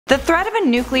The threat of a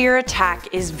nuclear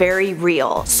attack is very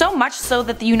real, so much so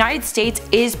that the United States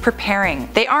is preparing.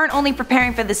 They aren't only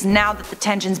preparing for this now that the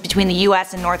tensions between the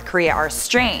US and North Korea are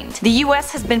strained. The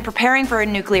US has been preparing for a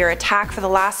nuclear attack for the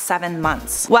last 7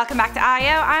 months. Welcome back to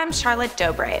IO, I'm Charlotte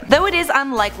Dobre. Though it is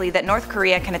unlikely that North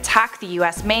Korea can attack the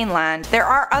US mainland, there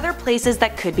are other places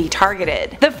that could be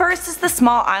targeted. The first is the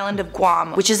small island of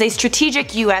Guam, which is a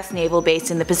strategic US naval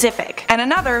base in the Pacific. And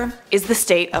another is the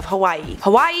state of Hawaii.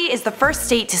 Hawaii is the first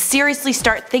state to seriously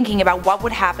start thinking about what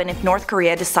would happen if North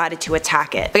Korea decided to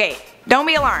attack it. Okay, don't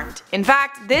be alarmed. In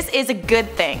fact, this is a good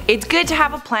thing. It's good to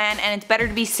have a plan, and it's better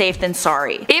to be safe than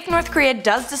sorry. If North Korea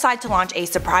does decide to launch a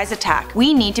surprise attack,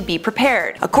 we need to be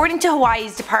prepared. According to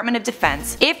Hawaii's Department of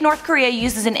Defense, if North Korea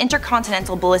uses an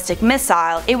intercontinental ballistic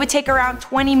missile, it would take around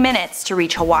 20 minutes to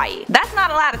reach Hawaii. That's not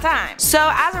a lot of time.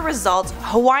 So as a result,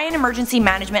 Hawaiian emergency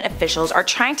management officials are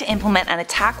trying to implement an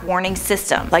attack warning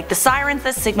system, like the sirens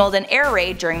that signaled an air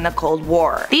raid during the Cold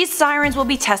War. These sirens will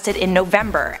be tested in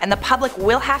November, and the public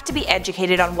will have to be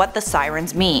educated on what the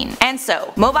sirens mean. And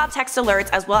so, mobile text alerts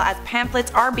as well as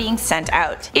pamphlets are being sent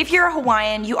out. If you're a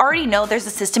Hawaiian, you already know there's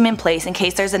a system in place in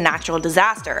case there's a natural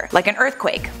disaster, like an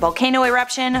earthquake, volcano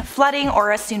eruption, flooding,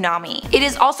 or a tsunami. It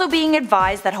is also being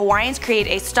advised that Hawaiians create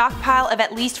a stockpile of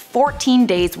at least 14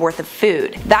 days worth of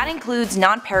food. That includes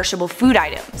non-perishable food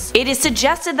items. It is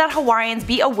suggested that Hawaiians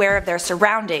be aware of their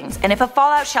surroundings, and if a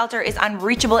fallout shelter is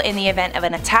unreachable in the event of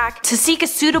an attack, to seek a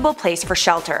suitable place for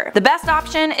shelter. The best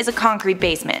option is a concrete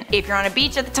basement. If you're on a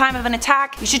beach at the time of an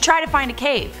attack, you should try to find a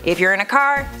cave. If you're in a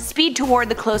car, speed toward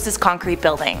the closest concrete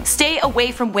building. Stay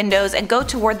away from windows and go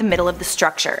toward the middle of the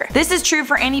structure. This is true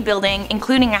for any building,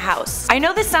 including a house. I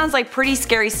know this sounds like pretty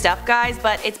scary stuff, guys,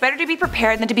 but it's better to be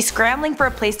prepared than to be scrambling for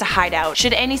a place to hide out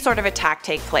should any sort of attack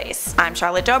take place. I'm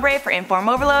Charlotte Dobre for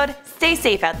InformOverload. Stay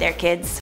safe out there, kids.